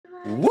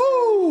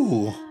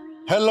Woo!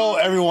 Hello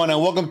everyone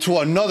and welcome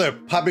to another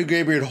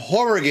PapiGrayBeard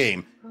horror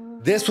game.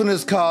 This one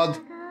is called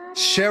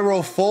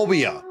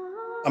CheroPhobia.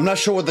 I'm not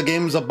sure what the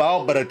game is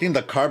about, but I think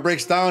the car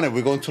breaks down and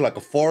we go into like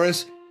a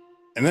forest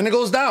and then it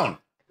goes down.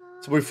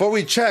 So before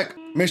we check,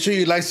 make sure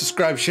you like,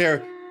 subscribe,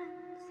 share,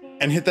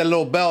 and hit that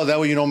little bell. That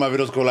way you know my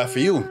videos go live for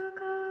you.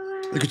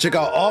 You can check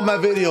out all my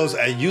videos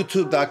at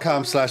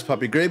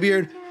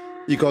youtube.com/PapiGrayBeard.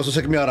 You can also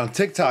check me out on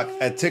TikTok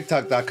at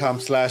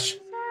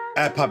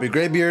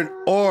tiktok.com/@PapiGrayBeard,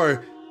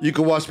 or you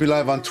can watch me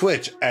live on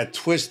Twitch at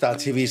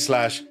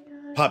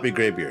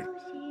twitch.tv/PapiGrayBeard.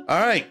 All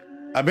right,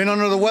 I've been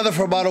under the weather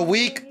for about a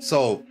week,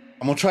 so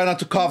I'm gonna try not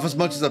to cough as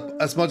much as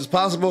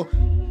possible,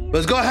 but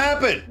it's gonna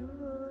happen.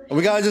 And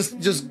we gotta just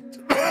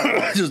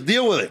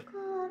deal with it.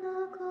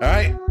 All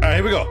right,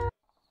 here we go.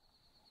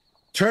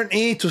 Turn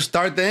E to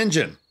start the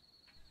engine.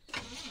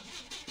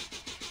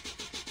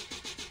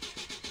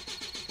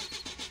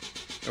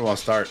 It won't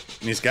start.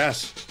 It needs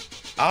gas.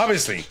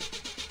 Obviously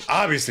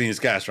needs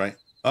gas, right?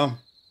 Okay,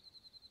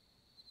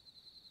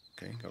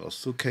 got a little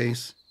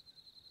suitcase.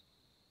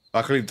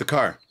 I could leave the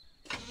car.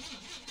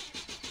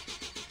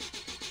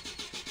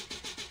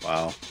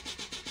 Wow.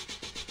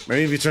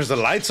 Maybe if he turns the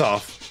lights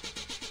off.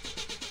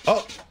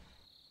 Oh,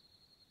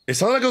 it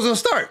sounded like it was gonna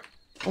start.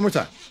 One more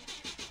time.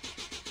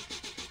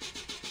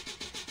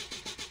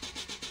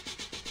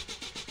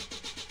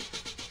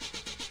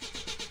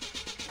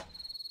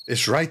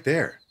 It's right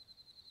there.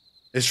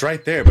 It's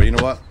right there, but you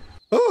know what?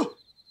 Oh,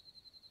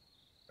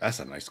 that's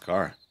a nice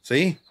car.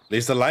 See?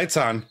 Leaves the lights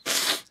on.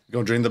 You're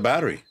gonna drain the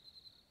battery.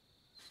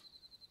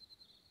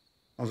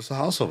 Oh, there's a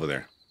house over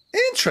there.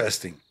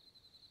 Interesting.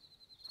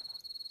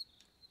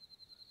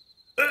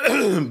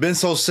 Been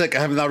so sick,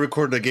 I have not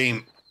recorded a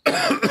game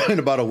in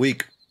about a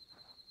week.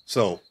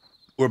 So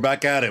we're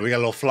back at it. We got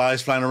little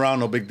flies flying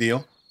around, no big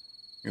deal.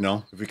 You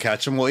know, if we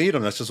catch them, we'll eat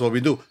them. That's just what we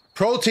do.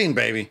 Protein,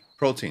 baby.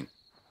 Protein.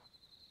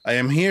 I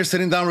am here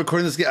sitting down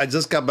recording this game. I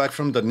just got back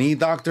from the knee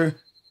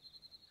doctor.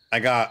 I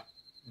got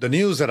the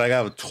news that I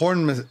got a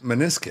torn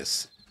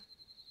meniscus.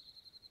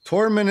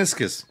 Torn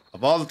meniscus.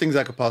 Of all the things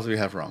I could possibly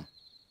have wrong.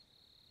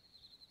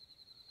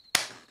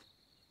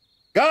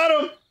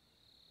 Got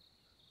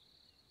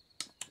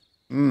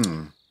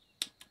him!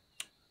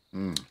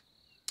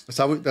 That's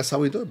how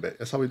we do it, babe.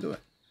 That's how we do it.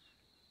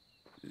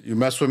 You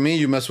mess with me,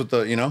 you mess with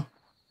the, you know,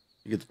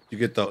 you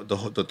get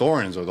the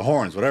thorns or the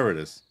horns, whatever it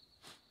is.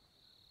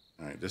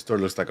 All right, this door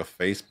looks like a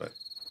face, but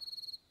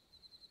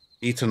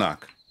E to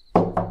knock.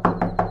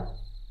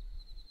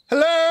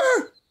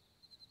 Hello?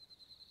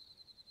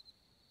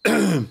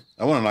 I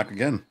want to knock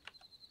again.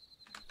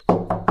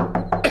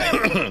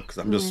 Because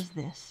I'm just.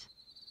 Who is this?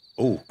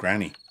 Oh,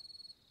 Granny.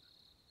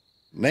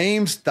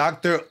 Name's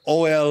Dr.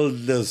 O.L.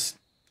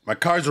 My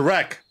car's a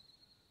wreck.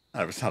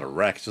 No, it's not a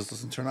wreck. It just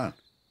doesn't turn on.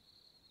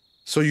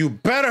 So you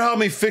better help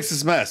me fix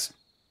this mess.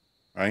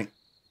 Right?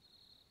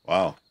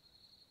 Wow.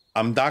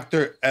 I'm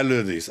Dr.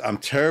 Eludis. I'm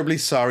terribly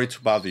sorry to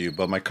bother you,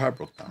 but my car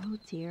broke down. Oh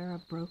dear, a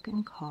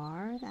broken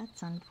car?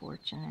 That's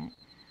unfortunate.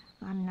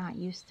 I'm not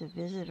used to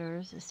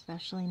visitors,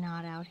 especially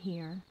not out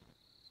here.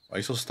 Why are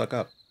you so stuck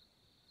up?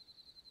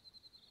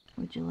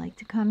 Would you like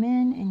to come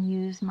in and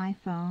use my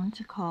phone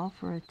to call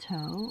for a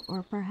tow,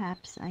 or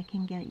perhaps I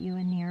can get you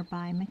a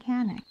nearby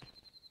mechanic?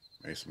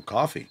 Maybe some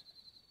coffee.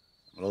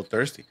 I'm a little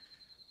thirsty.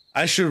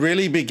 I should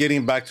really be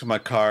getting back to my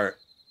car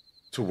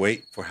to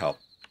wait for help.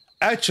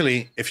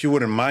 Actually, if you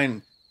wouldn't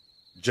mind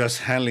just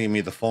handing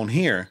me the phone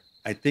here,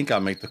 I think I'll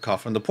make the call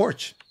from the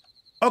porch.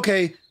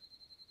 Okay,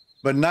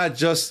 but not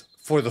just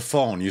for the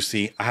phone. You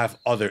see, I have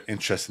other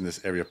interests in this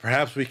area.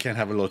 Perhaps we can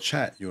have a little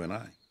chat, you and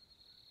I.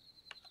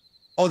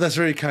 Oh, that's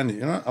very kind of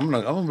you. Know, I'm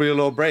gonna be a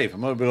little brave.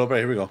 I'm gonna be a little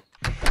brave. Here we go.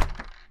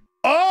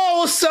 Oh,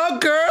 what's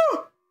up,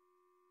 girl?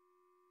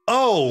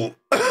 Oh,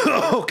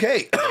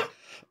 okay.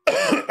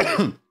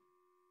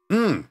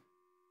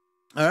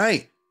 All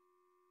right.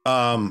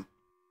 I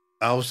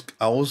was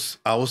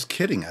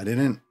kidding. I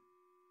didn't.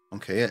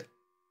 Okay.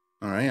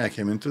 All right. I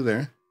came in through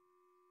there.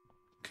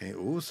 Okay.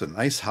 Oh, it's a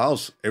nice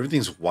house.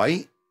 Everything's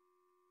white.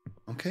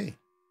 Okay.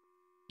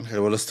 Okay.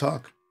 Well, let's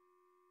talk.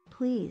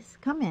 Please,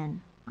 come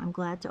in. I'm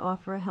glad to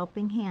offer a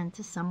helping hand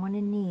to someone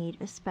in need,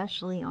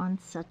 especially on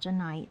such a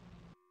night.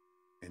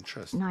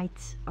 Interesting.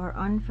 Nights are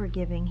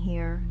unforgiving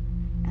here,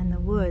 and the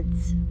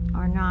woods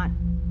are not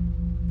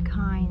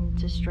kind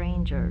to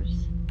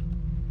strangers.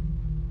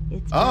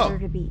 It's better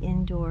to be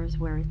indoors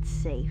where it's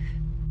safe.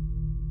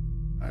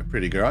 All right,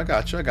 pretty girl. I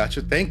got you. I got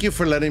you. Thank you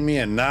for letting me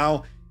in.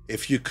 Now,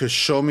 if you could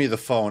show me the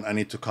phone, I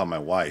need to call my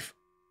wife.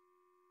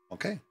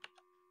 Okay.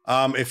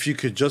 If you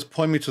could just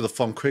point me to the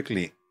phone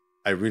quickly,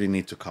 I really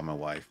need to call my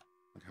wife.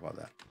 Okay, how about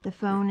that? The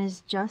phone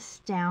is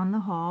just down the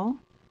hall.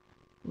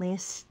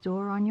 Last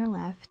door on your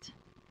left.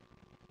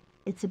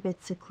 It's a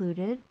bit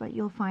secluded, but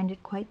you'll find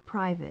it quite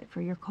private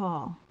for your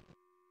call.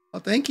 Oh,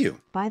 thank you.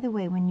 By the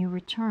way, when you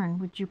return,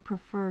 would you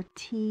prefer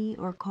tea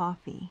or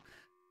coffee?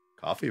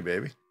 Coffee,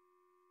 baby.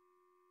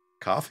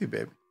 Coffee,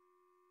 baby.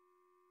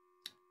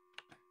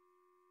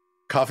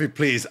 Coffee,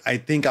 please. I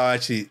think I'll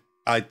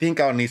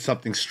need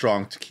something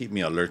strong to keep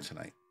me alert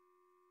tonight.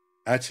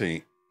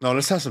 Actually, No,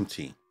 let's have some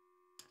tea.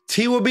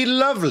 Tea will be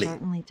lovely.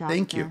 Certainly, doctor.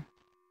 Thank you.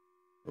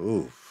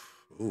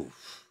 Oof.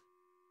 Oof.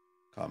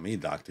 Call me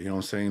doctor. You know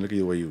what I'm saying? Look at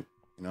the way you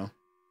know.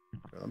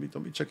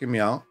 Don't be checking me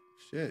out.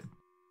 Shit.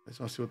 I just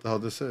want to see what the hell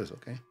this is,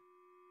 okay?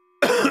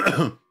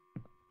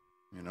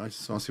 You know, I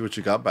just want to see what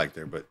you got back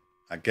there, but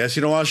I guess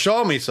you don't want to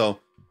show me, so. All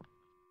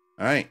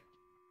right.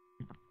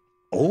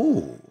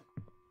 Oh.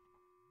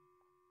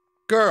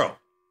 Girl.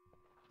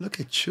 Look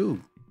at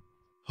you.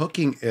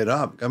 Hooking it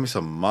up. Got me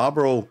some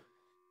Marlboro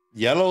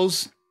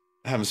Yellows.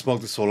 I haven't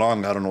smoked it so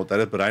long. I don't know what that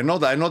is, but I know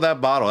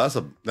that bottle.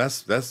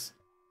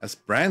 That's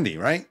brandy,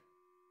 right?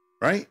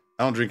 Right?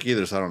 I don't drink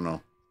either, so I don't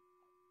know.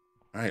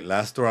 All right,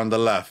 last door on the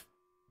left.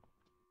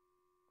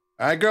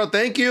 All right, girl,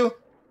 thank you.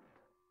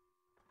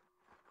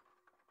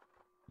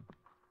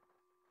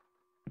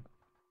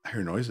 I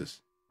hear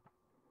noises.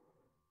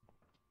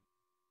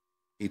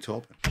 Need to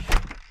open.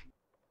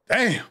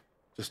 Damn,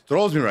 just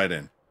throws me right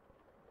in.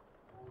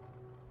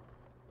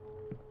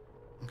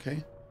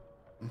 Okay.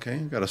 Okay,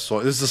 we got a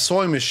soy. This is a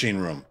soy machine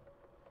room.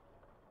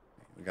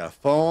 We got a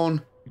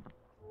phone,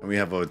 and we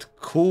have a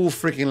cool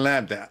freaking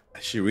lamp that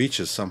she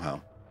reaches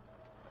somehow.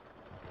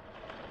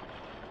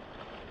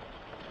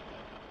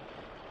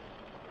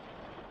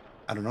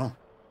 I don't know.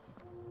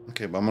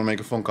 Okay, but I'm gonna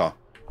make a phone call.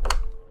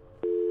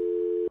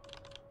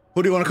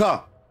 Who do you want to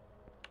call?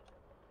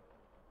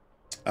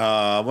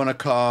 I want to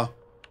call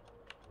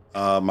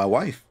my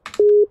wife.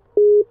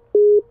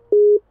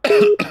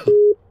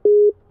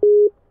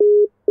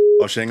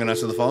 Oh, she ain't gonna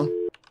answer the phone?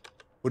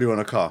 Who do you want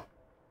to call?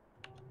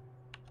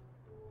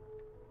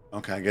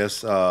 Okay, I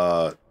guess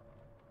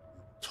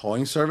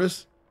towing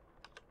service?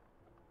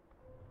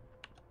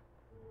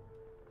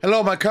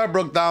 Hello, my car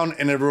broke down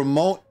in a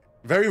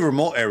very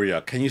remote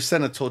area. Can you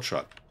send a tow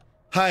truck?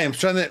 Hi, I'm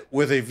stranded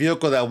with a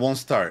vehicle that won't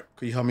start.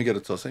 Could you help me get a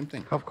tow? Same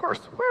thing. Of course.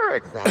 Where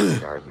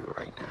exactly are you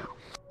right now?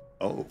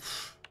 Oh,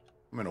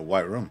 I'm in a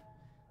white room.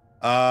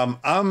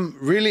 I'm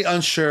really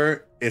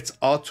unsure. It's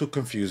all too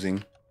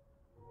confusing.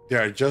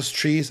 There are just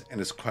trees,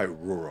 and it's quite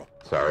rural.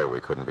 Sorry we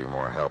couldn't be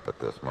more help at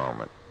this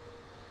moment.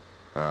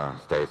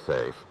 Stay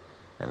safe,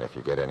 and if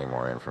you get any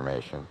more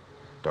information,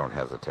 don't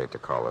hesitate to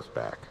call us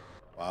back.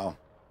 Wow.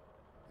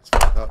 That's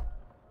fucked up.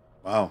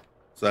 Wow.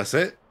 So that's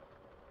it?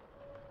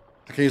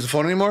 I can't use the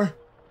phone anymore?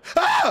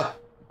 Ah!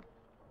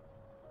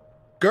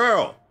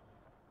 Girl!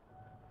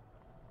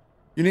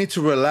 You need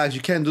to relax.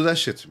 You can't do that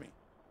shit to me.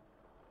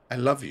 I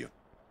love you.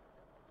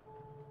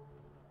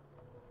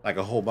 Like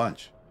a whole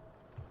bunch.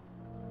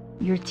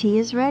 Your tea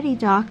is ready,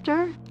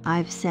 doctor.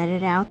 I've set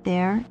it out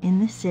there in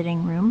the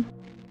sitting room.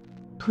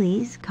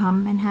 Please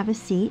come and have a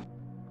seat.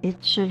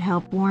 It should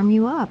help warm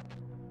you up.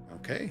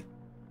 Okay.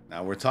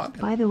 Now we're talking.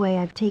 By the way,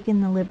 I've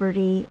taken the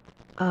liberty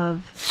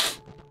of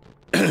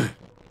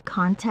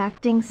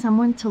contacting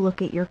someone to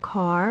look at your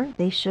car.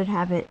 They should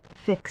have it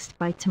fixed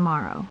by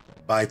tomorrow.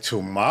 By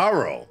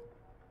tomorrow?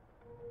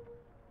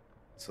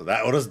 So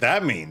what does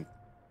that mean?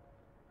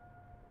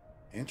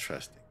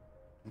 Interesting.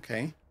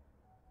 Okay.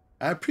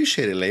 I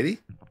appreciate it, lady.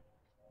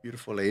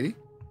 Beautiful lady.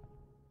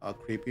 All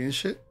creepy and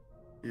shit.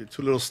 Your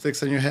 2 little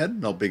sticks on your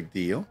head, no big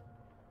deal.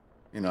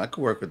 You know, I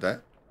could work with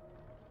that.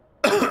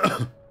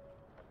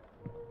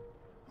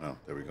 Well,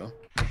 there we go.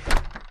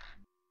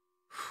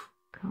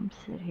 Come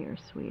sit here,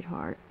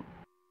 sweetheart.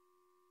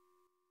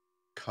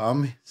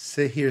 Come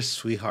sit here,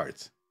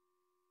 sweetheart.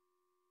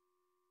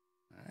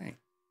 All right.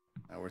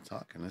 Now we're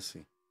talking. Let's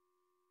see.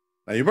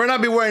 Now, you better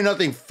not be wearing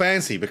nothing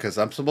fancy because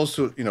I'm supposed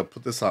to,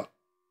 put this up.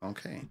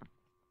 Okay.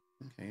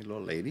 Okay,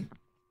 little lady.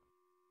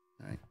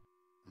 All right.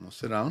 I'm going to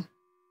sit down.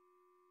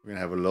 We're going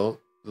to have a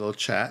little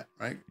chat,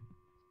 right?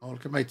 Oh,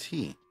 look at my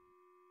tea.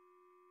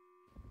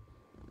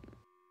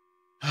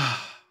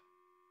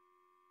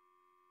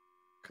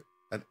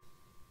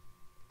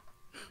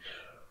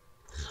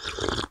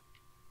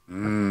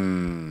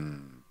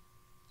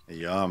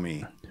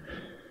 Yummy.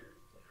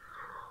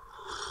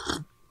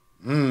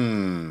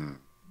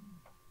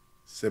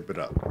 Sip it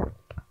up.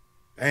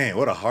 Dang,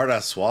 what a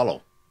hard-ass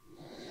swallow.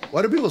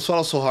 Why do people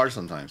swallow so hard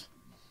sometimes?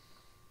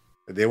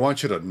 They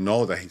want you to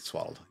know that he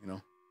swallowed,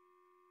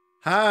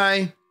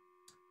 Hi.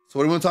 So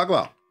what do you want to talk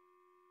about?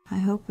 I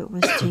hope it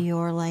was to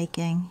your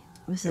liking.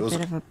 It was a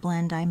bit of a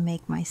blend I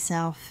make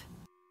myself.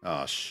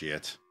 Oh,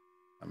 shit.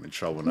 I'm in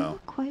trouble You now.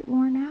 look quite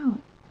worn out,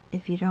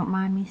 if you don't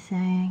mind me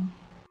saying.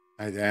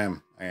 I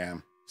am.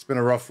 It's been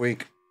a rough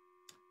week.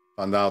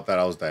 Found out that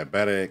I was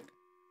diabetic.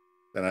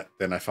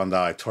 Then I found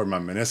out I tore my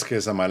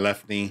meniscus on my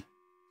left knee.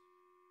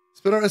 It's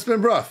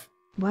been rough.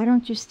 Why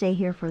don't you stay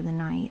here for the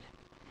night?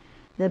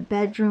 The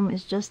bedroom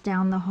is just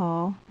down the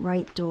hall,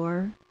 right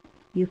door.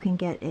 You can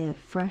get a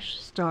fresh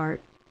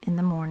start in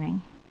the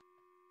morning.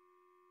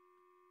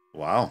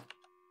 Wow.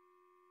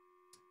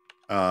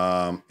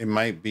 It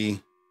might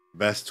be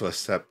best to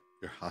accept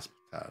your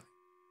hospitality.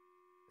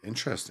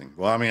 Interesting.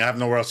 Well, I mean, I have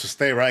nowhere else to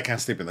stay, right? I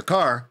can't sleep in the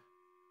car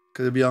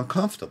because it'd be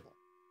uncomfortable.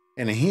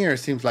 And in here, it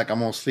seems like I'm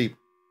going to sleep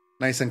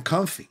nice and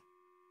comfy.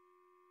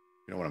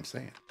 You know what I'm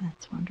saying?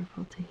 That's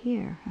wonderful to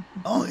hear.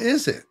 Oh,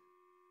 is it?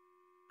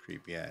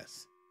 Creepy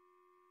ass.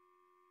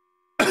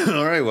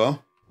 All right,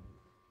 well.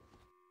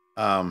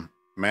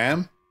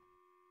 Ma'am.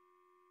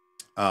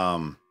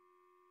 Why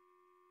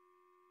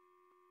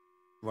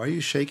are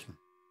you shaking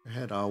your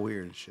head all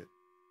weird and shit?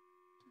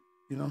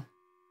 You know,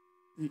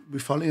 we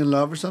falling in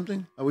love or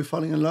something? Are we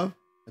falling in love?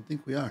 I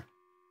think we are.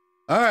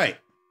 All right.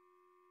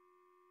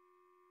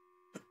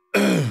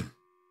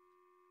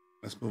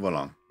 Let's move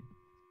along.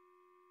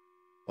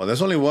 Well,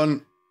 there's only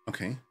one.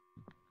 Okay.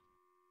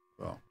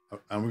 Well,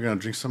 and we're gonna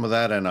drink some of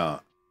that and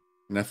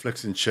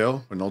Netflix and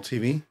chill with no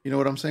TV. You know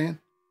what I'm saying?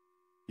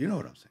 You know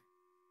what I'm saying.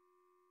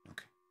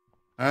 Okay.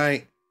 All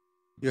right.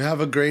 You have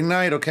a great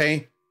night,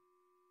 okay?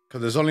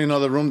 Because there's only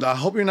another room. I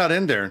hope you're not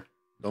in there.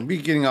 Don't be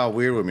getting all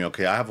weird with me,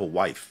 okay? I have a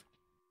wife.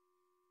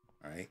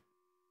 All right?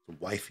 It's a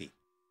wifey.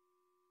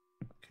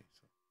 Okay.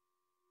 So,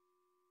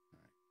 all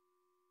right.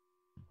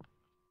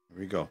 Here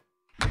we go.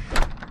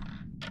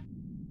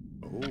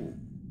 Oh.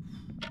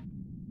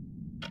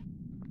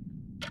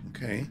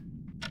 Okay.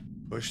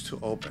 Push to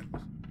open.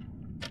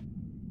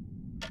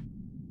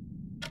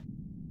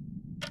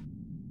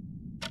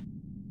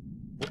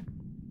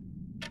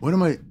 What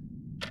am I?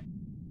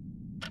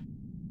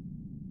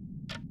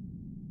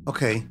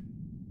 Okay.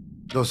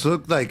 Those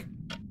look like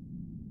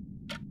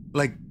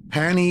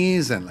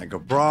panties and like a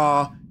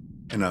bra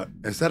and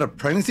is that a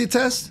pregnancy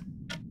test?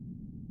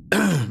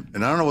 And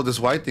I don't know what this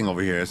white thing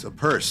over here is. A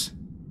purse.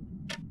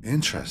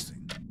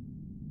 Interesting.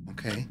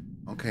 Okay.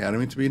 Okay. I don't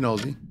mean to be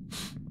nosy.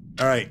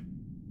 All right.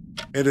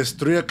 It is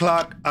 3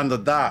 o'clock on the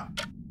dot.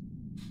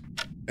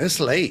 It's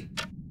late.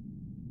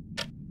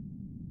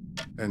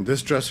 And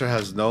this dresser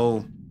has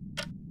no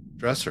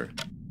dresser.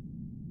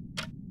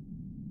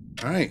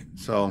 All right.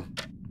 So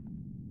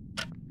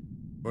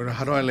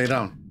how do I lay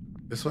down?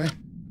 This way?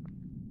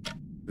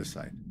 This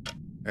side.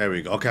 There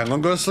we go. Okay, I'm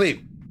gonna go to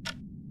sleep.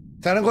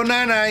 Time to go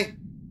night-night.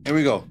 Here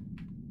we go.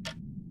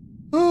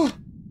 Ooh.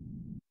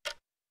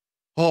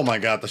 Oh my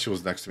God, that she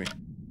was next to me.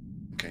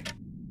 Okay.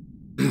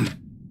 All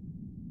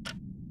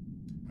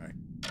right.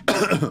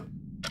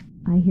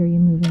 I hear you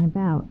moving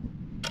about.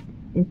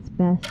 It's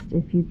best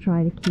if you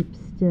try to keep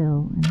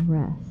still and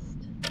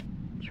rest.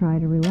 Try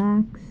to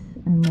relax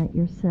and let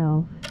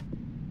yourself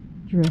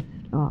drift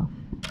off.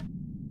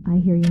 I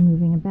hear you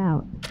moving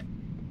about.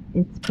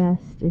 It's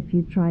best if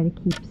you try to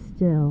keep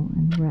still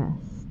and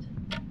rest.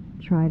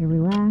 Try to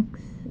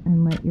relax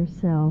and let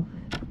yourself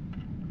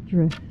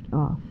drift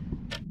off.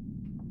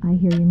 I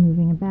hear you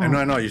moving about.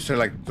 I know. You said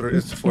like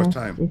it's the fourth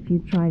time. If you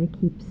try to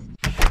keep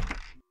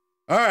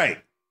All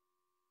right.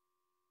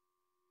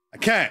 I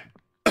can't.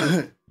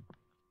 I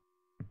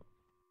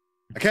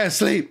can't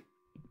sleep.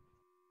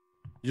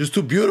 You're just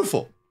too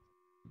beautiful.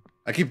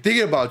 I keep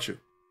thinking about you.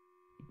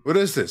 What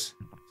is this?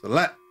 It's a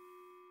lamp.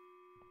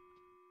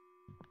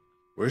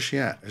 Where's she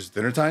at? Is it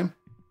dinner time?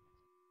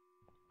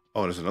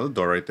 Oh, there's another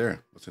door right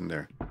there. What's in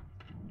there?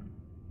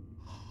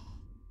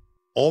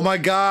 Oh my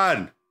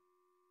God.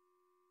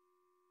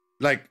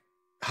 Like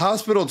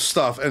hospital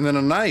stuff and then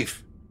a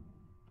knife.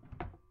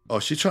 Oh,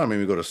 she's trying to make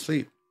me go to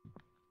sleep.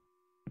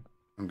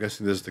 I'm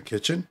guessing this is the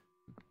kitchen.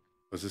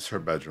 Or is this her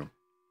bedroom?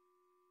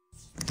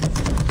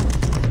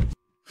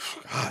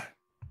 God.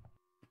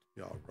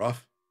 Y'all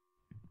rough.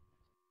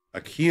 A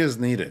key is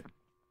needed.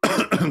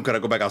 Could I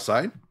go back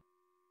outside?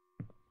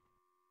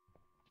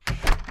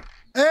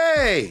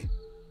 Hey!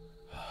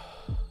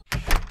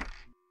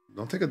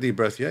 Don't take a deep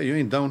breath yet. You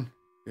ain't done.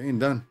 You ain't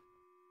done.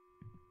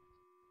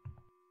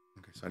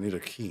 Okay, so I need a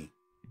key.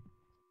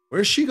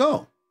 Where'd she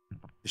go?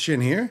 Is she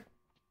in here?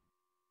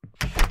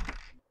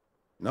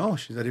 No,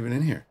 she's not even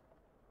in here.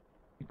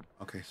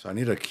 Okay, so I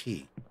need a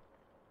key.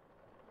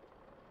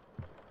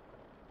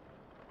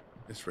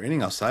 It's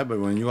raining outside, but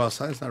when you go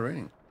outside, it's not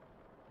raining.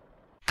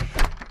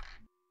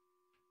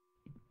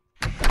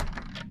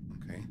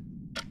 Okay.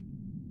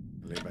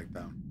 Lay back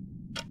down.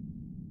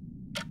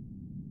 All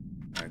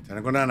right, time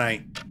to go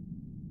night-night.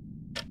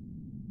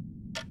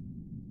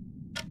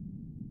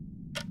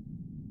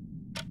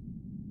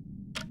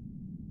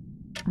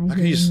 I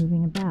hear you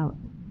moving about.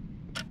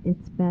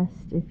 It's best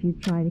if you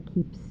try to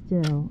keep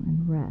still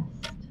and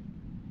rest.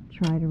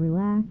 Try to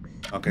relax.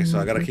 Okay, so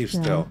I gotta keep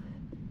still.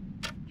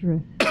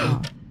 Drift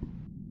off.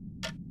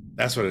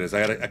 That's what it is.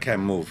 I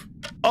can't move.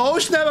 Oh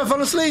snap! I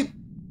fell asleep.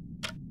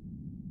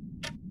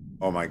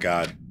 Oh my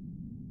God.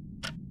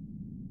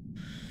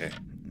 Okay.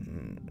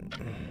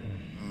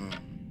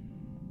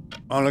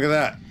 Oh, look at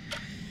that.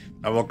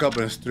 I woke up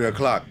and it's 3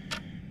 o'clock.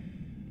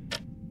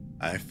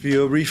 I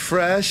feel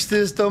refreshed.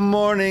 It's the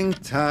morning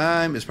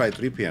time. It's probably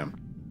 3 p.m.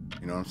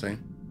 You know what I'm saying?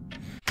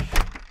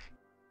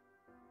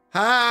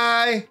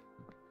 Hi.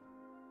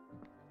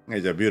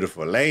 You're a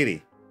beautiful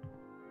lady.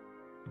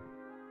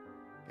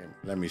 Okay,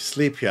 let me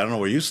sleep here. I don't know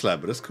where you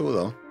slept, but it's cool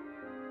though.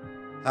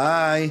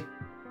 Hi.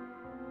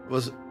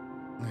 Was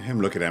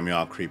him looking at me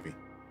all creepy.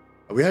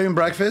 Are we having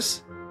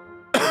breakfast?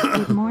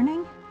 Good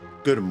morning.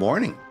 Good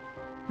morning.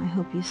 I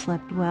hope you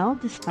slept well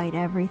despite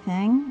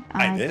everything.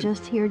 I did.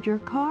 Just heard your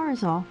car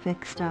is all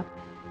fixed up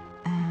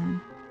and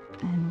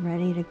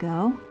ready to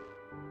go.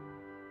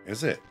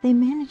 Is it? They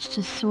managed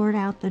to sort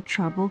out the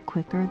trouble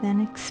quicker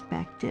than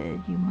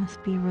expected. You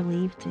must be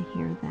relieved to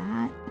hear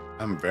that.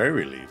 I'm very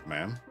relieved,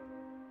 ma'am.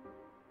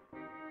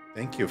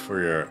 Thank you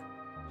for your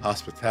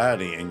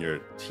hospitality and your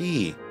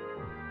tea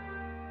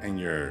and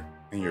your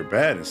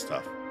bed and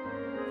stuff.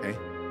 Okay,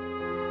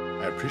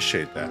 I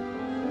appreciate that.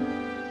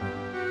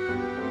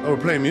 Oh, we're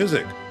playing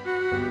music.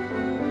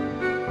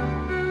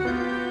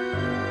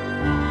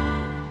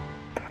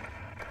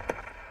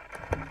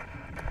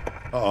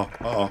 Uh-oh,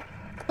 uh-oh.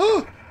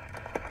 Oh!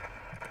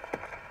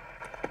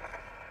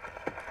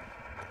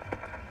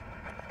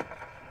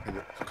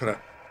 Could I?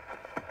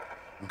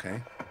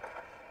 Okay.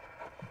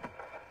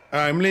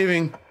 I'm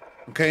leaving.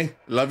 Okay.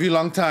 Love you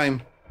long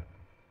time.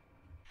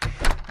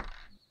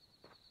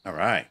 All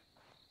right.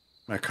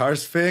 My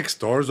car's fixed.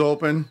 Doors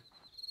open.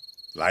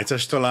 Lights are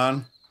still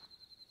on.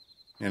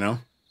 You know?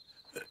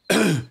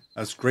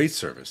 That's great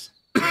service.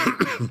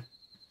 Could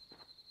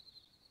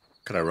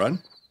I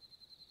run?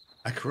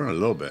 I could run a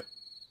little bit.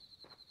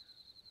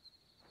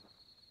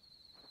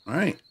 All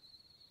right.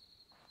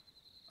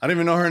 I don't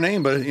even know her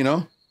name, but you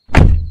know.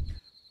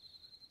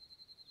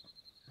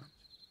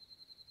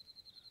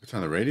 It's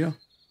on the radio?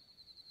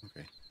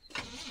 Okay.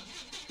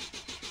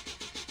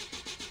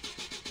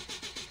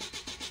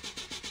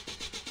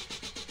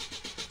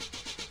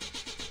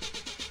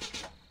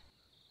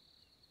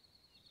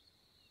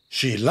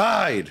 She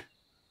lied.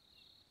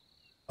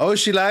 Oh,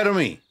 she lied to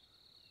me.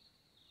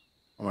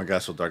 Oh my God,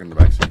 so dark in the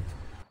backseat.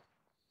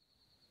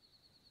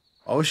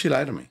 Oh, she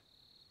lied to me.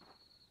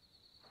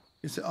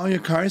 She said, oh, your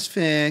car's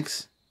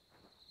fixed.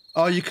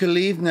 Oh, you can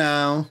leave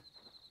now.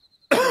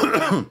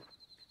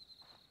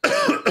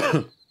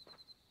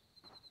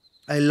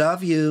 I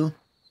love you.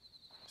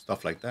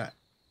 Stuff like that.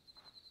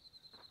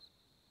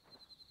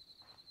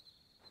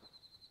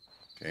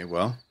 Okay,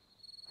 well.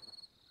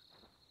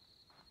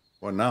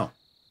 What now?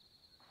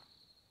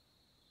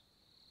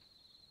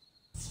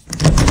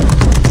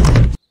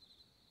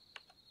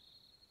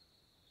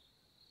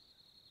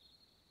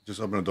 Just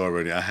open the door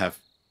already. I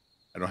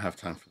don't have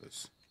time for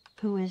this.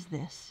 Who is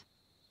this?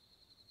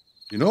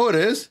 You know who it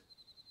is?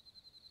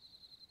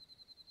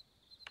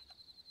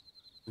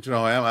 Don't you know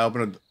who I am? I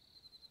opened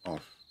a... Oh.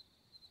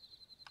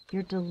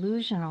 You're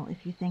delusional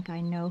if you think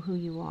I know who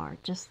you are.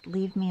 Just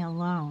leave me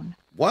alone.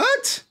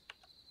 What?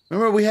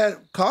 Remember we had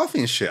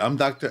coffee and shit. I'm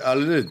Dr.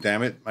 Alid,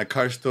 damn it. My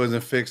car still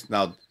isn't fixed.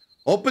 Now,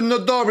 open the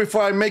door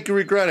before I make you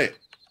regret it.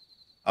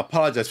 I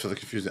apologize for the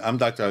confusion. I'm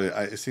Dr.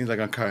 Alid. It seems like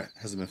my car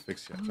hasn't been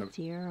fixed yet. Oh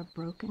dear, a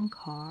broken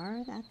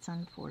car? That's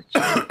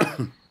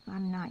unfortunate.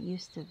 I'm not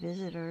used to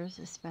visitors,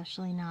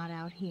 especially not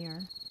out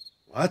here.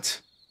 What?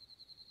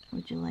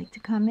 Would you like to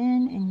come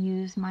in and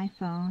use my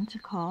phone to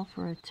call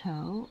for a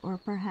tow? Or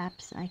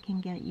perhaps I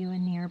can get you a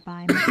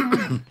nearby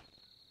mechanic.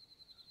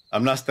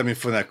 I'm not stepping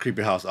foot in that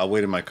creepy house. I'll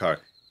wait in my car.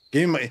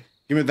 Give me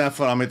that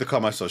phone. I'll make the call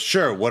myself.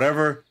 Sure,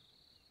 whatever.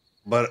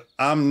 But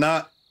I'm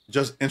not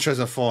just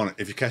interested in the phone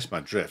if you catch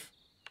my drift.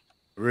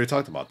 We already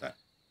talked about that.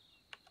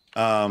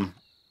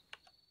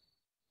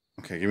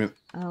 Okay, give me...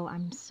 Oh,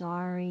 I'm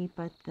sorry,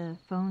 but the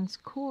phone's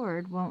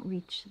cord won't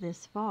reach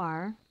this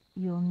far.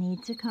 You'll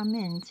need to come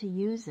in to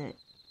use it.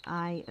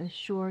 I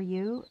assure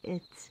you,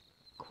 it's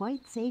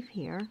quite safe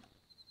here.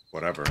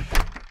 Whatever.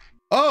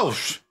 Oh!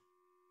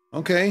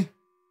 Okay.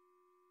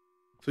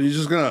 So you're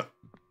just gonna...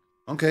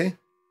 Okay.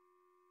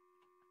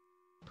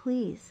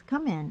 Please,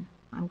 come in.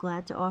 I'm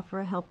glad to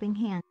offer a helping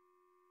hand.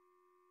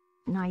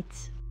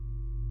 Nights.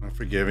 I'm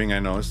forgiving. I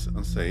know it's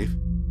unsafe.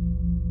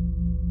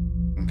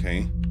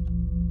 Okay.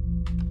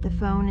 The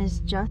phone is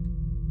just...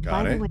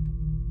 Got it.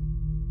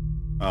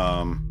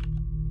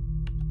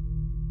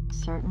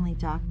 Certainly,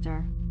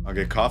 Doctor. I'll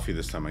get coffee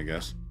this time, I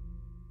guess.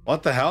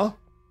 What the hell?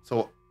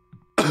 So,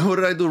 what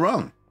did I do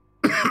wrong?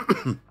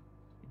 I'm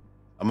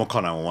gonna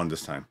call 911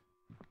 this time.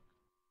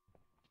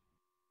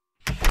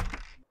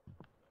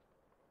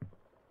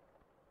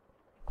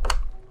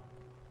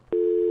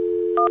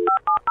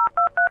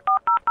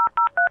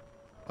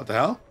 What the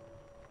hell?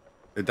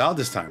 They dialed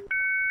this time.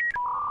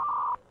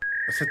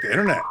 It's like the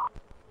internet.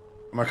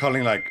 Am I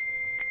calling like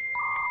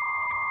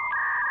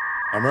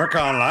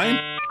America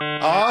Online?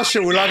 Oh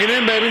shit, we're logging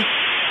in, baby.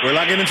 We're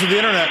logging into the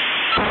internet.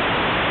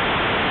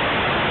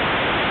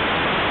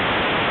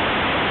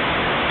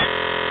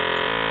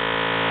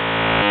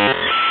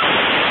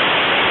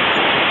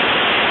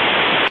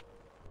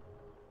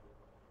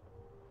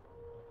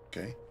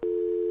 Okay.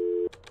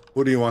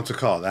 Who do you want to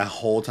call that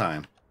whole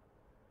time?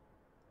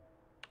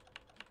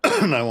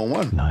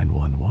 911.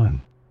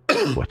 911.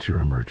 What's your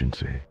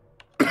emergency?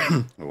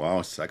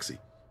 Wow, sexy.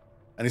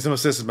 I need some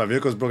assistance. My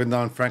vehicle is broken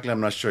down. Frankly,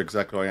 I'm not sure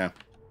exactly who I am.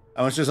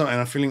 I want to do something,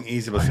 and I'm feeling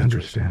easy about I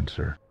understand,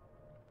 sir.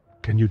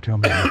 Can you tell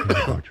me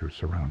anything about your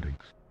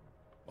surroundings?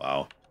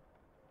 Wow.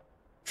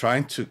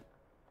 Trying to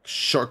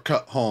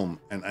shortcut home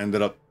and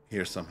ended up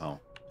here somehow.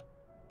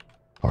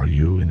 Are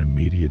you in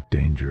immediate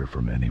danger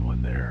from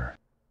anyone there?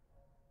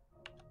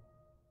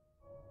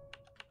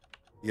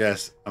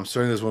 Yes, I'm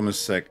certain this woman's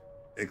sick,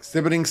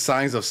 exhibiting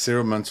signs of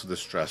severe mental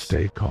distress.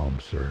 Stay calm,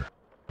 sir.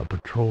 A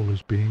patrol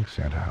is being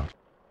sent out.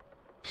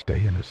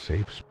 Stay in a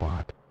safe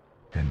spot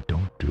and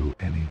don't do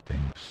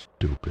anything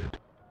stupid.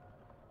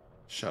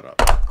 Shut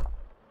up.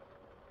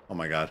 Oh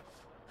my God.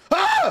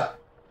 Ah!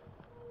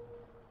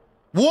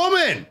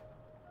 Woman!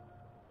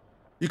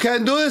 You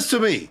can't do this to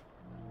me.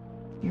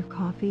 Your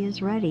coffee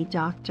is ready,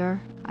 Doctor.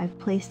 I've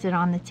placed it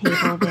on the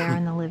table there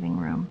in the living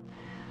room.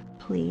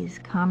 Please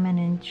come and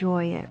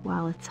enjoy it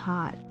while it's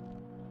hot.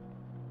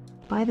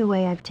 By the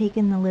way, I've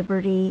taken the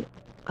liberty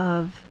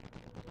of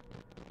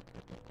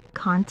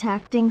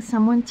contacting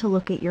someone to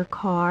look at your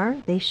car.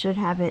 They should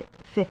have it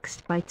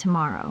fixed by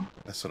tomorrow.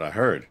 That's what I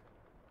heard.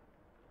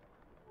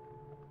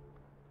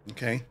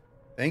 Okay.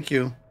 Thank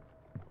you.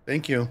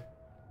 Thank you.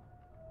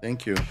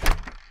 Thank you.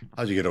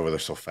 How'd you get over there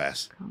so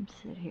fast? Come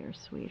sit here,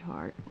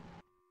 sweetheart.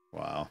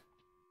 Wow.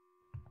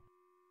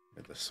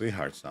 Got the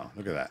sweethearts now.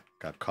 Look at that.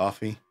 Got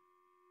coffee.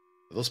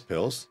 Are those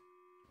pills?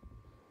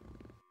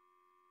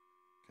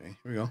 Okay,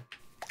 here we go.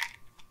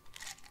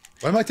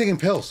 Why am I taking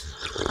pills?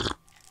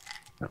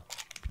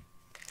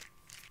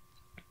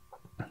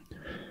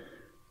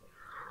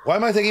 Why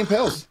am I taking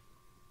pills?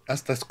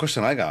 That's the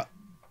question I got.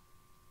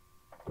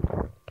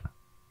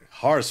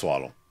 Hard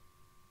swallow.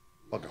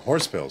 Fucking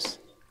horse pills.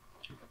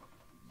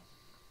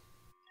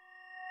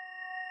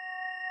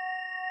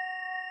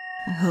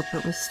 I hope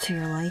it was to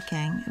your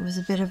liking. It was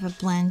a bit of a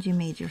blend you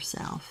made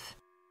yourself.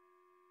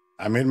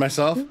 I made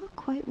myself? You look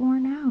quite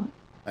worn out.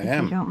 I if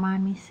am. You don't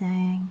mind me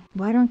saying.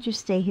 Why don't you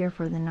stay here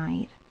for the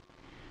night?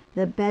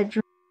 The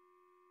bedroom...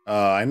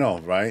 I know,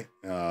 right?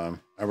 I'd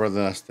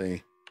rather not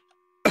stay.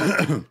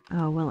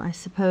 Oh, well, I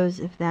suppose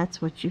if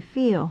that's what you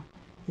feel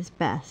is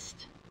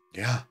best.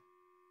 Yeah.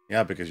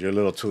 Yeah, because you're a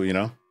little too, you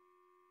know?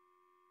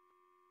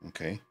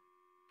 Okay.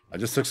 I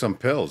just took some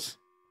pills.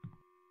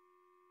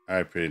 All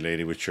right, pretty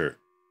lady with your...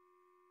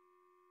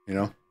 You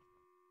know?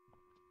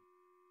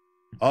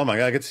 Oh my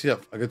God, I get to see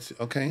up. I get to see.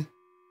 Okay.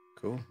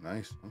 Cool.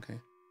 Nice. Okay.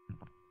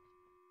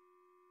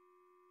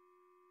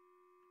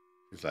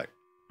 He's like,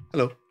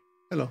 hello.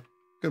 Hello.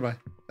 Goodbye.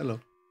 Hello.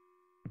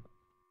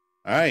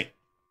 All right.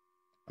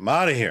 I'm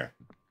out of here.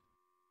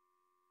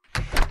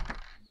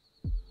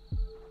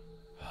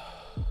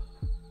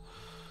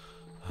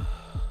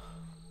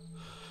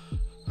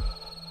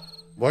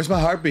 Why's my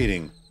heart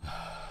beating?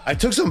 I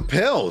took some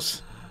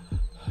pills.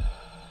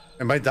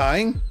 Am I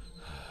dying?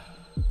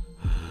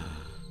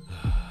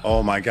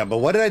 Oh my God, but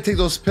why did I take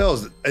those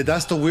pills?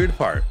 That's the weird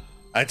part.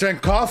 I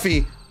drank coffee,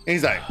 and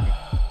he's like,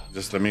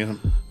 just let me...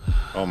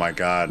 Oh my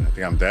God, I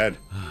think I'm dead.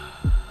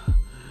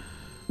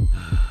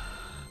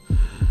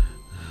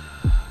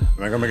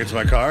 Am I gonna make it to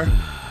my car?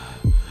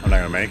 I'm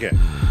not gonna make it.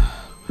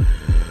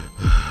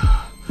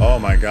 Oh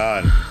my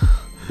God.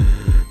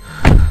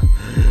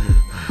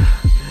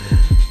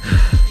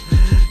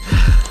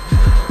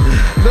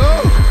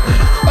 No!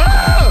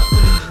 Ah!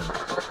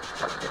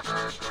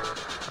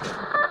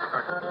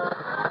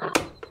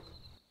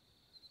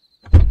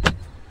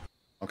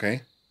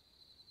 Okay.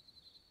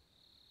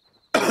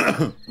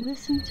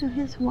 Listen to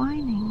his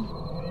whining.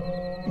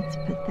 It's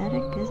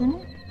pathetic, isn't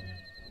it?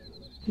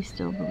 He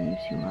still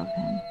believes you love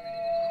him.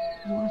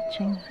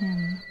 Watching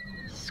him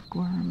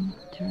squirm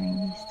during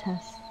these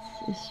tests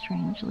is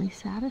strangely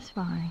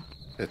satisfying.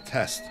 The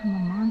test. I'm a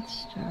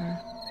monster.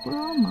 We're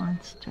all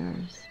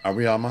monsters. Are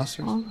we all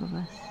monsters? All of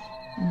us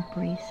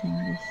embracing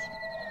this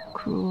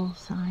cruel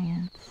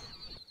science.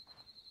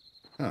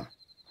 Huh.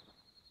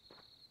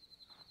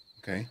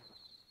 Okay.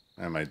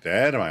 Am I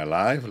dead? Am I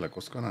alive? Like,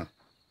 what's going on?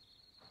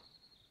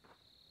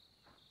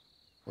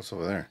 What's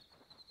over there?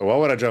 But why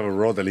would I drive a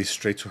road that leads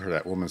straight to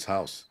that woman's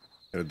house?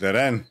 At a dead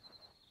end.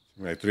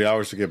 Like 3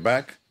 hours to get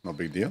back. No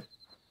big deal.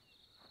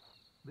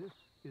 This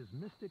is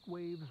Mystic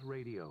Waves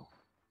Radio,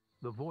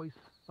 the voice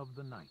of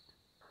the night.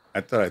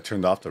 I thought I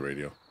turned off the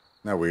radio.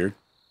 Isn't that weird?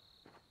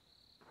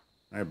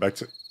 All right, back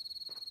to...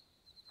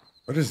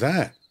 What is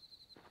that?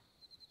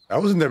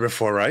 That wasn't there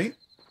before, right?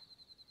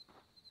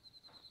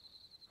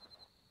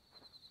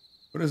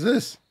 What is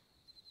this?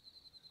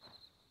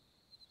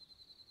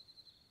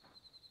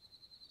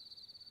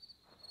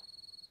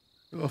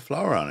 A little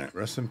flower on it.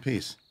 Rest in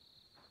peace.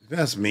 You think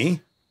that's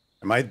me?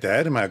 Am I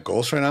dead? Am I a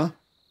ghost right now?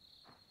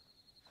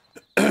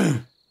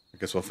 I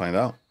guess we'll find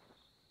out.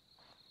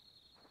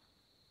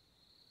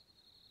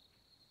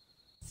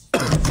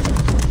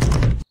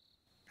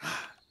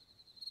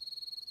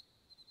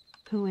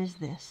 Who is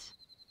this?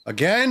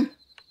 Again?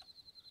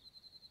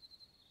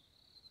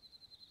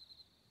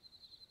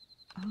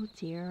 Oh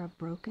dear, a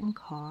broken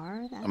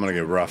car? That's I'm gonna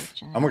get rough.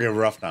 unfortunate. I'm gonna get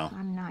rough now.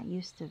 I'm not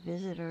used to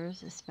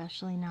visitors,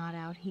 especially not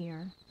out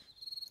here.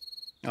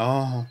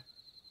 Oh.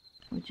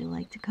 Would you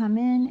like to come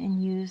in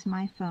and use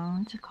my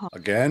phone to call?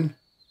 Again?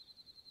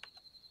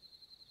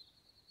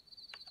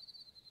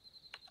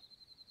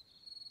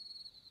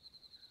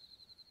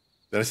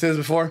 Did I say this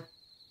before?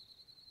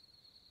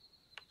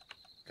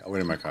 Got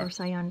wait in my Of car.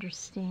 course, I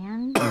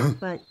understand,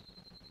 but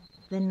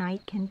the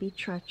night can be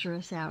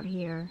treacherous out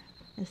here,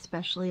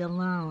 especially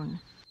alone.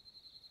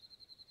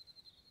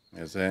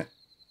 Is it?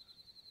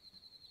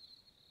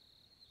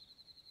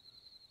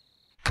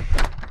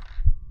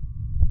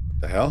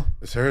 The hell?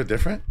 Is her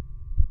different?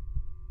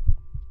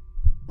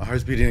 My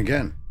heart's beating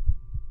again.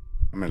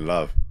 I'm in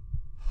love.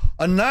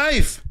 A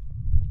knife!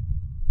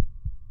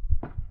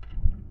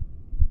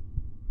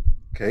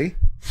 Okay.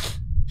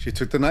 She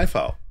took the knife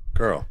out.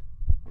 Girl,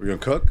 we gonna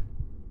cook?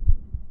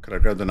 Could I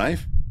grab the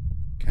knife?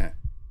 Can't.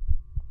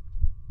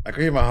 I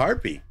can hear my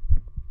heartbeat.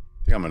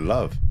 I think I'm in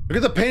love. Look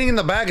at the painting in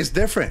the bag. It's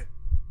different.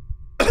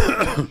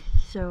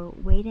 So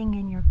waiting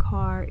in your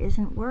car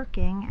isn't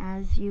working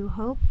as you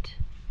hoped?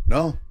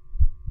 No.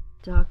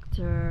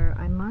 Doctor,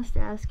 I must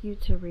ask you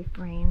to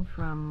refrain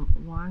from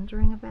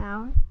wandering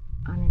about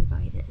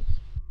uninvited.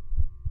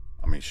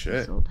 I mean, shit.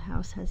 This old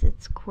house has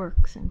its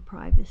quirks and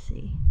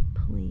privacy.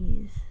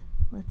 Please,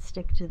 let's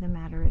stick to the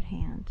matter at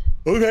hand.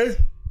 Okay.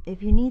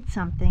 If you need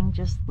something,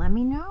 just let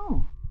me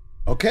know.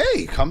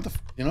 Okay, come to,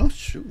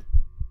 shoot.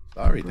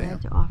 Sorry, I'm damn.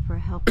 glad to offer a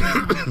helping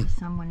hand to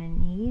someone in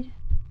need,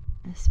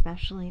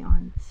 especially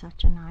on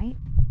such a night.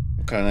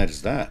 What kind of night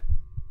is that?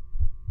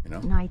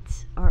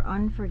 Nights are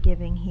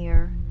unforgiving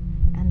here,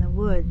 and the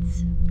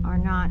woods are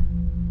not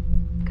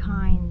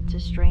kind to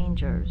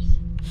strangers.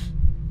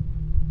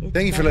 It's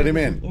Thank you for letting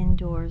me in.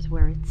 Indoors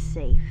where it's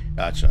safe.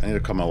 Gotcha. I need to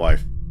call my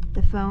wife.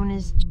 The phone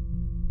is...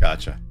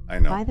 Gotcha. I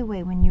know. By the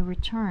way, when you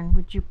return,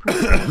 would you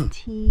prefer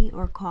tea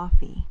or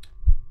coffee?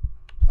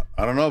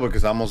 I don't know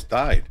because I almost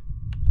died.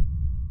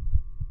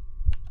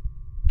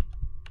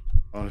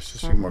 Oh, let's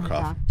just drink more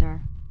coffee.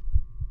 Doctor.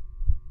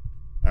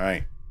 All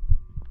right.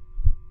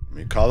 Let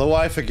me call the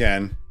wife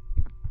again.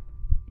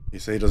 He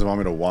said he doesn't want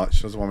me to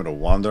she doesn't want me to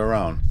wander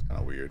around. It's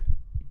kind of weird.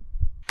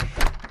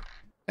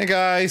 Hey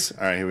guys.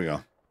 All right, here we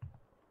go.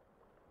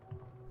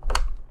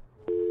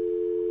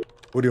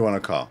 Who do you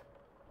want to call?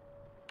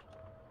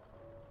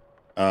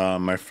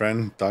 My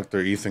friend,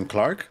 Dr. Ethan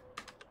Clark.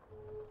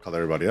 Call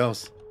everybody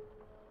else.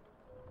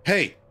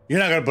 Hey, you're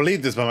not gonna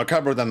believe this, but my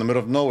car broke down in the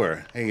middle of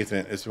nowhere. Hey,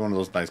 Ethan, it's one of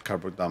those nice car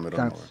broke down in the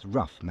middle of nowhere. That's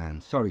rough, man.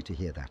 Sorry to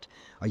hear that.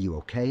 Are you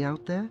okay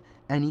out there?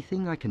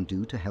 Anything I can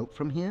do to help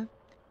from here?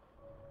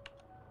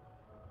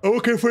 I'm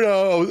okay for now.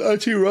 I was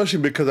actually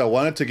rushing because I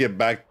wanted to get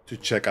back to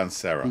check on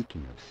Sarah.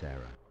 Speaking of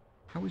Sarah,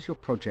 how is your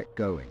project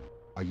going?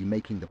 Are you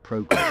making the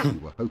progress you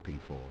were hoping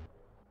for?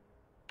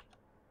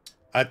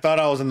 I thought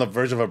I was on the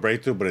verge of a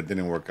breakthrough, but it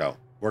didn't work out.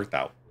 Worked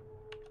out.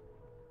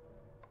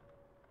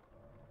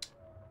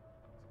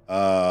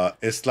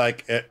 It's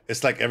like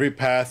every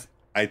path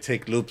I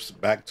take loops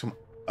back to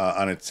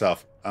on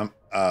itself.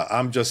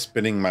 I'm just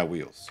spinning my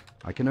wheels.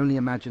 I can only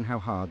imagine how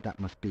hard that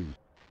must be,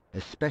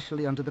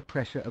 especially under the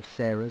pressure of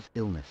Sarah's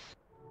illness.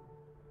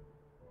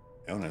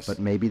 But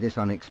maybe this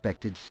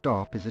unexpected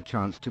stop is a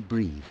chance to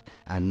breathe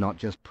and not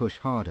just push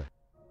harder.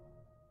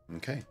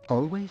 Okay.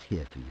 Always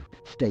here for you.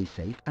 Stay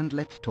safe and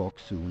let's talk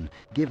soon.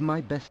 Give my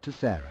best to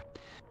Sarah.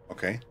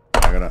 Okay.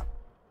 I gotta...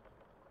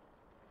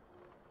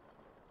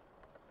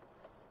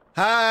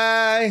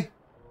 Hi!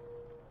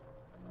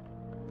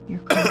 Your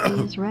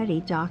coffee is ready,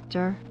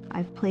 Doctor.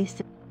 I've placed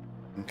it...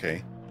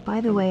 Okay.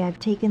 By the way, I've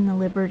taken the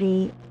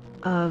liberty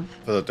of...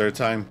 For the third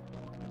time?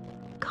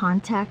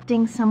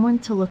 Contacting someone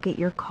to look at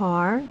your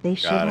car. They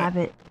should have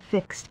it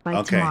fixed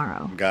by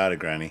tomorrow. Got it,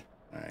 Granny.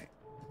 All right.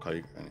 I'll call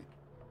you Granny.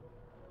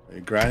 Hey,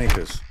 Granny,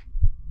 because...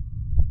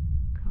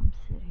 Come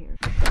sit here.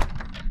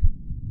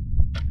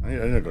 I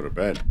need to go to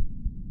bed.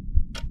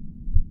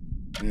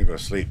 I need to go to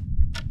sleep.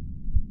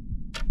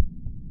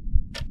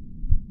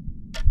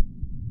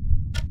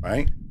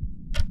 Right?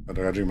 But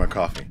I gotta drink my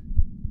coffee.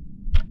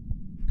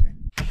 Okay.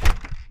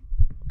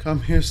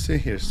 Come here, stay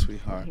here,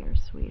 sweetheart. Here,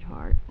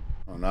 sweetheart.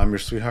 Oh, now I'm your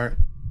sweetheart?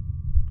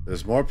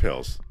 There's more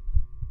pills.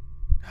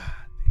 God.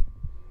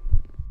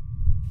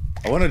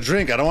 I want to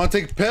drink. I don't want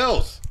to take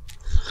pills.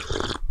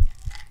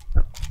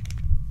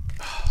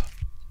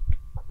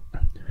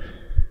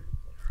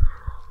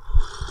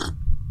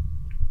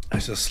 I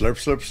said slurp,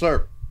 slurp,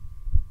 slurp.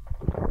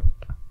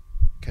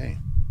 Okay.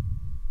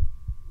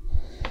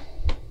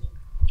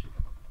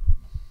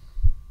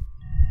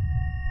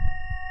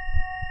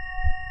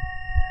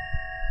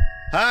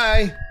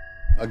 Hi!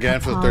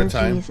 Again for the third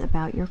time. Apologies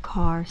about your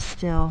car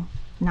still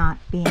not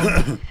being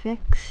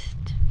fixed.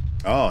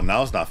 Oh,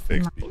 now it's not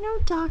fixed. You know,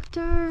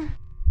 Doctor,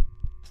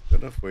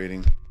 Instead of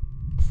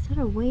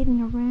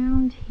waiting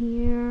around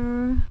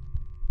here,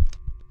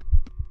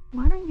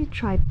 why don't you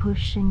try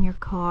pushing your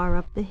car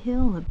up the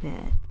hill a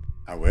bit?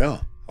 I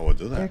will. I will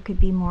do that. There could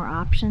be more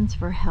options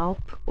for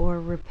help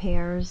or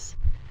repairs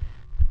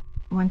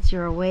once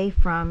you're away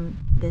from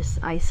this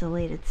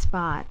isolated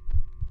spot.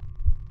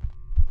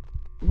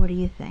 What do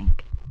you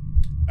think?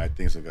 I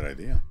think it's a good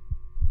idea.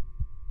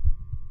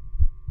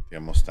 I think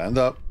I'm gonna stand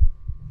up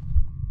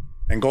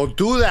and go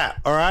do that,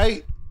 all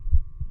right?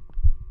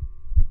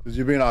 Because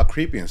you're being all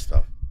creepy and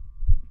stuff.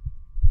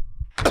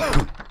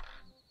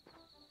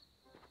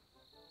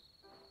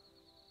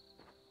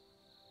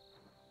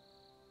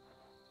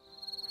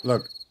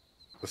 Look,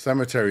 the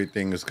cemetery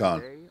thing is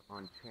gone. Today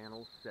on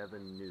Channel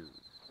 7 News.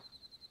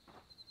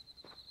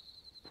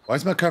 Why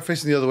is my car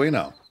facing the other way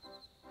now?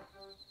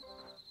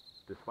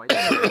 Despite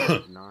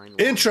the 9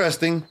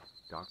 Interesting.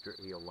 Dr.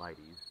 Aelides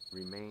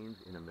remains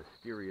in a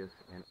mysterious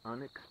and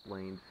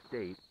unexplained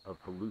state of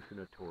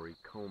hallucinatory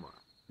coma.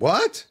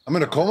 What? I'm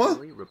in a coma?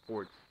 Early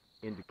reports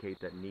indicate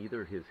that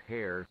neither his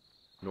hair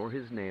nor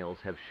his nails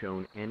have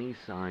shown any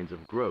signs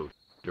of growth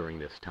during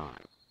this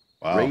time,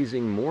 Wow.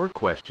 raising more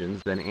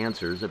questions than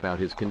answers about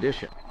his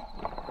condition.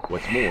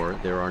 What's more,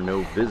 there are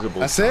no visible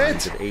That's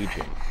signs it. of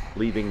aging,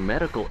 leaving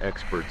medical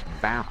experts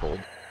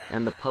baffled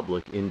and the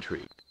public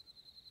intrigued.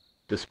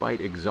 Despite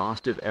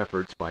exhaustive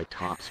efforts by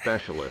top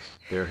specialists,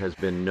 there has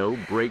been no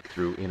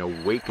breakthrough in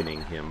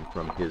awakening him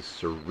from his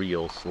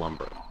surreal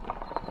slumber.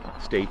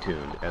 Stay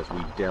tuned as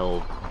we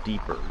delve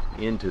deeper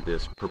into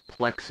this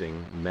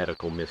perplexing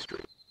medical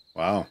mystery.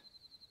 Wow.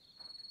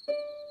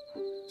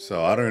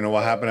 So I don't even know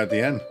what happened at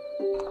the end.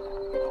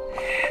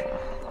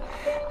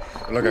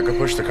 But look, I could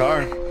push the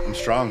car. I'm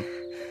strong.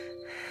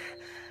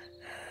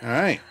 All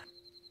right.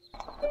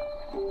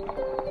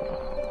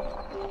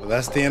 Well,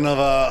 that's the end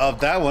of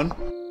that one.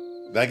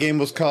 That game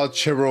was called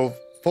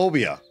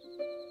CheroPhobia.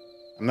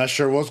 I'm not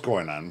sure what's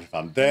going on. If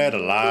I'm dead,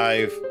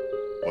 alive,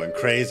 going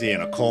crazy,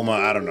 in a coma,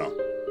 I don't know.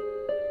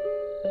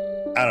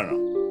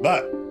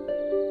 But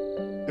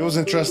it was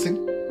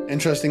interesting.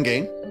 Interesting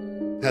game.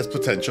 Has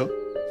potential.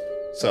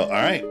 So, all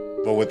right.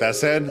 But with that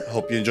said,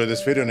 hope you enjoyed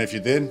this video. And if you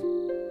did,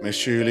 make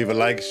sure you leave a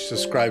like,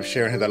 subscribe,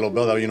 share, and hit that little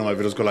bell. That way you know my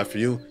videos go live for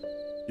you.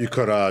 You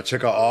could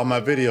check out all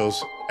my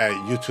videos at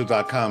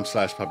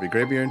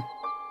youtube.com/PapiGrayBeard.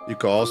 You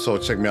can also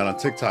check me out on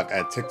TikTok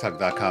at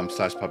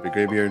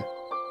tiktok.com/PapiGrayBeard.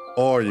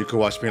 Or you can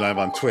watch me live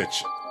on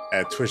Twitch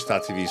at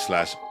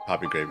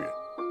twitch.tv/PapiGrayBeard.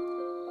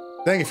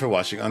 Thank you for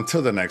watching.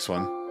 Until the next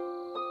one.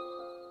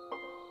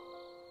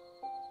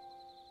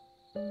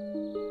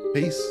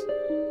 Peace.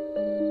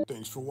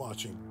 Thanks for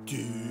watching,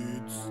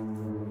 dudes.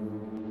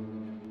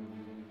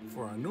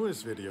 For our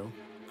newest video,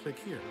 click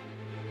here.